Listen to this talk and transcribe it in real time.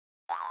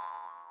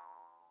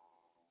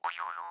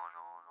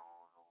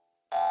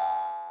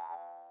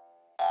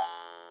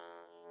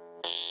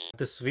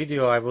this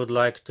video I would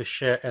like to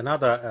share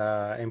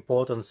another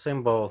important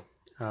symbol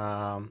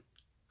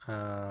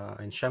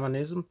in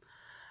shamanism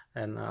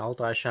and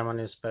Altai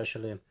shamanism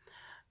especially.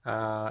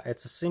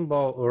 It's a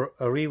symbol,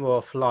 a river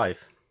of life.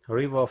 A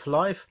river of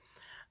life,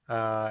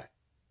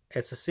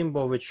 it's a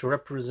symbol which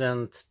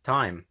represents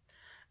time.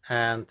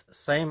 And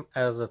same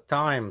as a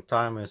time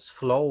is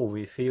flow,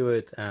 we feel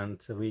it and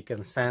we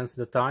can sense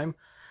the time.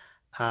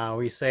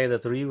 We say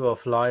that river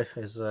of life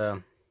is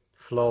a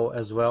flow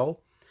as well.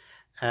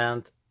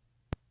 And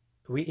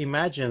we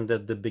imagine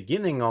that the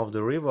beginning of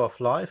the river of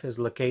life is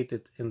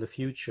located in the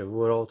future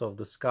world of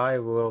the sky,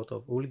 world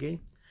of Ulgi.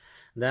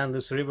 Then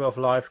this river of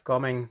life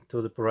coming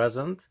to the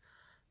present,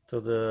 to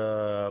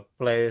the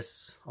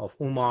place of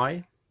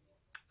Umai.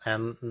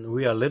 And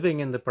we are living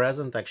in the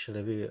present,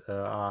 actually we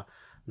are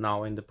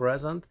now in the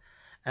present.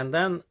 And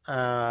then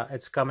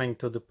it's coming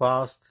to the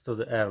past, to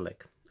the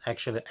Erlik.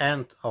 Actually,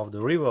 end of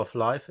the river of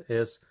life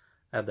is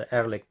at the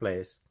Erlik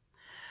place.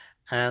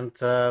 And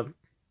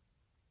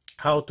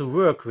how to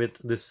work with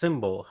this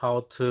symbol,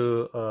 how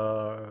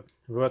to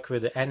work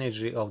with the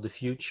energy of the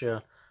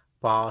future,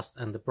 past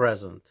and the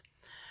present.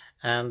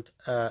 And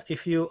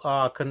if you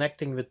are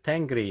connecting with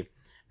Tengri,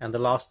 and the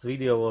last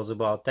video was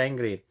about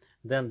Tengri,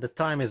 then the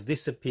time is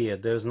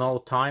disappeared. There is no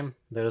time,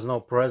 there is no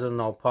present,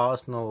 no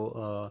past,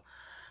 no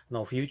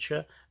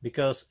future,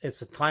 because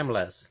it's a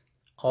timeless.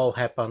 All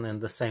happen in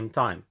the same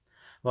time.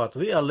 But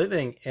we are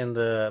living in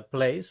the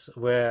place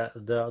where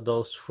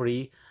those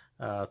three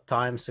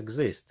times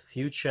exist: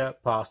 future,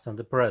 past and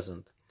the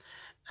present.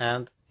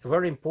 And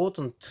very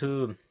important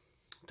to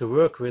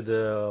work with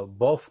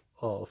both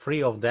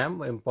three of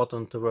them.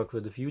 Important to work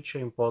with the future,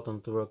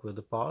 important to work with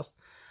the past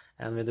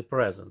and with the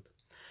present.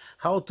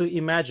 How to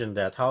imagine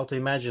that, how to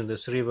imagine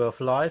this river of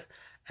life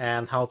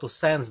and how to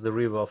sense the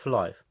river of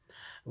life.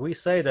 We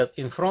say that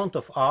in front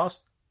of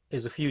us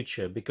is a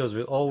future because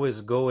we're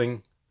always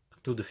going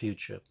to the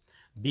future.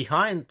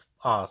 Behind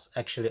us,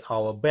 actually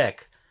our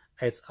back,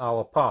 it's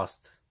our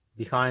past.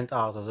 Behind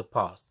us is a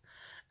past.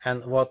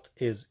 And what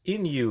is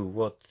in you,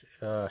 what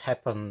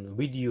happened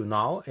with you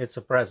now, it's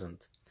a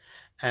present.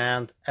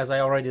 And as I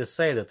already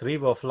said, that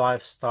river of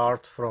life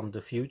starts from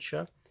the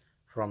future,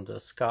 from the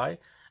sky,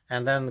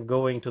 and then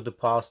going to the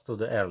past, to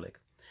the Erlik.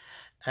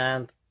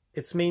 And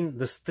it's mean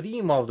the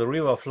stream of the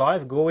river of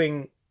life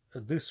going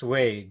this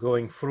way,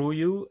 going through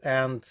you,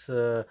 and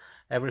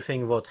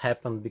everything what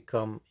happened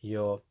become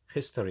your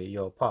history,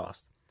 your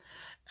past.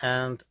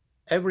 And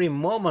every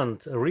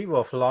moment a river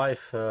of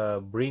life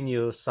bring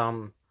you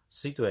some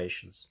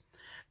situations,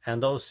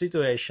 and those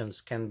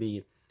situations can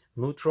be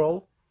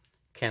neutral,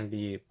 can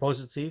be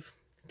positive,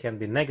 can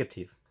be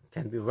negative,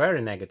 can be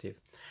very negative.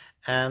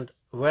 And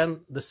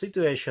when the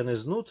situation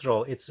is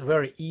neutral, it's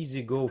very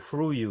easy go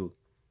through you.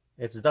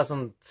 It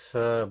doesn't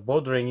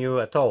bothering you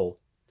at all.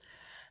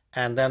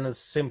 And then it's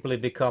simply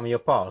become your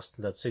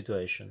past, that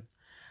situation.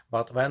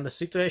 But when the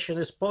situation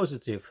is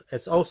positive,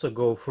 it's also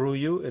go through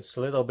you. It's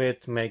a little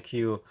bit make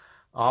you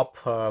up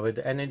with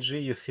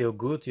energy, you feel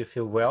good, you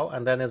feel well,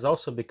 and then it's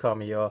also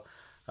become your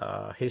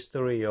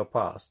history, your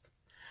past.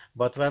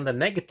 But when the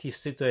negative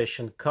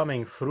situation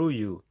coming through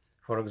you,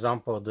 for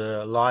example,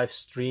 the live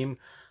stream,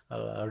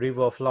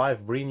 river of life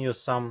bring you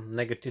some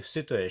negative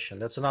situation.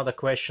 That's another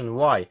question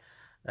why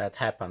that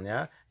happened.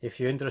 Yeah, if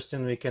you're interested,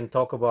 we can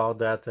talk about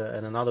that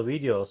in another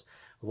videos.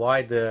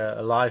 Why the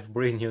life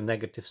bring you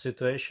negative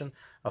situation?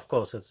 Of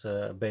course, it's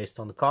based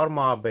on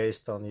karma,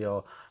 based on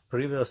your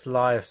previous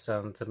lives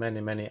and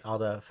many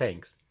other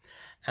things.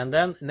 And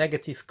then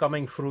negative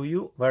coming through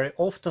you, very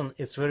often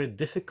it's very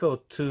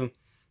difficult to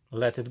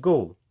let it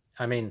go.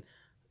 I mean,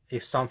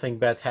 if something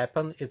bad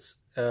happened, it's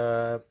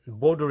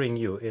bothering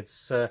you.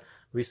 It's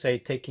we say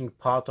taking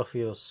part of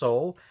your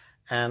soul,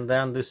 and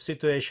then this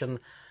situation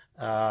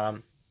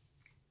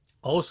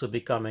also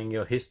becoming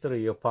your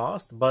history, your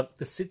past. But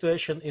the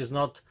situation is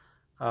not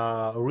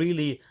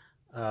really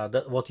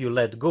what you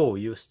let go.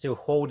 You're still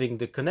holding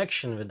the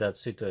connection with that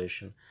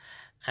situation,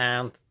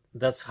 and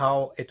that's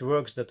how it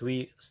works, that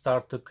we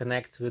start to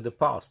connect with the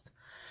past.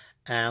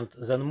 And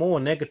then more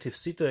negative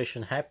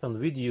situation happen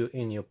with you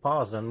in your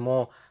past, and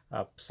more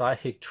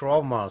psychic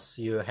traumas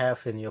you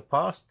have in your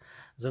past,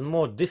 then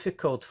more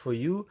difficult for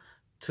you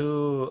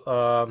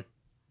to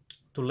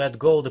let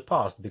go of the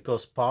past,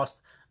 because past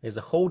is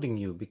holding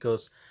you,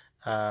 because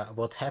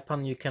what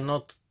happened you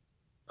cannot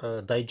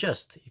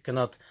digest, you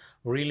cannot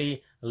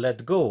really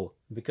let go,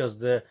 because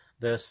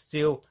there's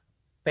still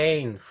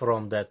pain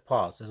from that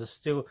past. There's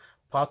still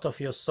part of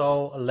your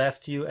soul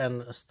left you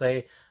and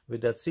stay with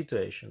that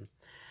situation.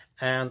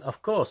 And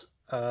of course,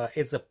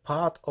 it's a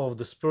part of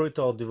the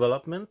spiritual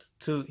development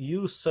to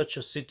use such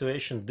a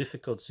situation,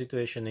 difficult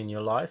situation in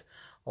your life,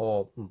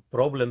 or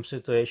problem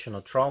situation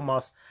or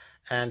traumas,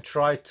 and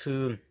try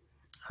to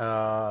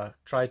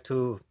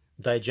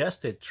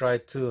digest it, try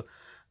to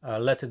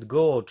let it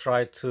go,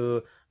 try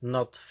to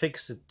not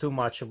fix it too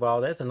much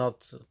about it, and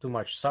not too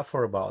much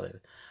suffer about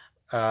it.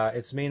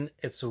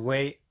 It's a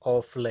way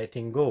of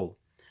letting go.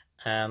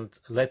 And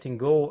letting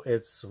go,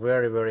 it's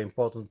very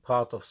important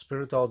part of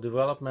spiritual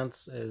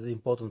development, is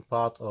important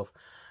part of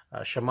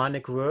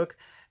shamanic work,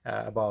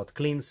 about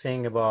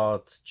cleansing,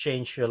 about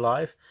change your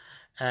life.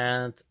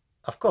 And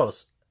of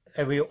course,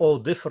 we're all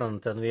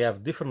different and we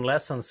have different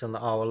lessons in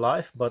our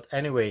life, but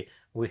anyway,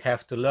 we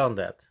have to learn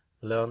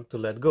to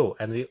let go.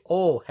 And we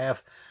all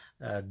have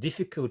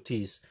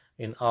difficulties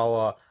in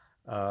our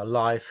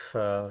life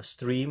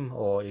stream,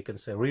 or you can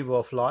say river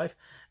of life,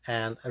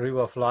 and a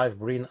river of life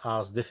brings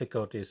us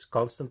difficulties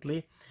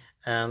constantly,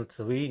 and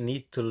we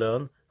need to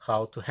learn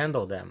how to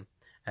handle them.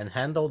 And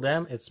handle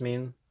them, it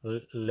means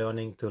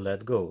learning to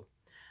let go.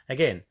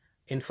 Again,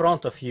 in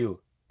front of you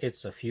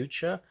it's a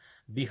future,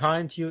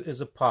 behind you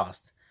is a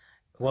past.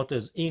 What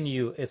is in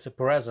you is a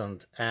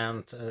present,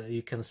 and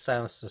you can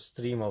sense the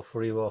stream of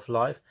river of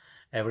life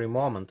every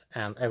moment,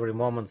 and every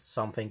moment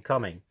something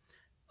coming.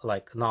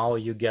 Like now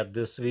you get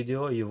this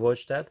video, you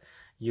watch that,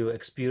 you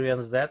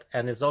experience that,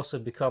 and it's also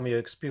become your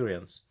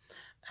experience.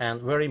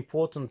 And very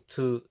important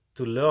to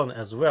learn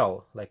as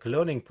well. Like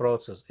learning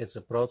process, it's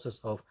a process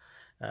of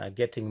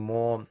getting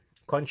more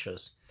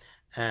conscious,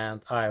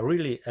 and I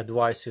really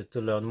advise you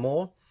to learn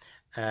more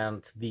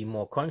and be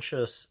more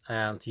conscious,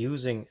 and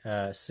using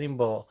a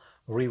symbol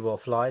river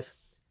of life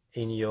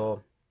in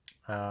your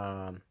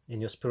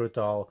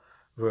spiritual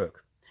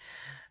work.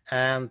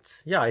 And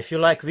yeah, if you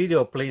like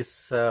video,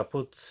 please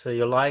put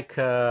your like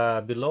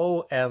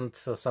below, and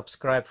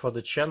subscribe for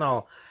the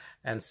channel,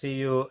 and see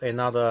you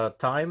another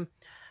time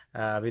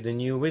with a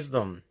new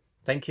wisdom.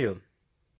 Thank you.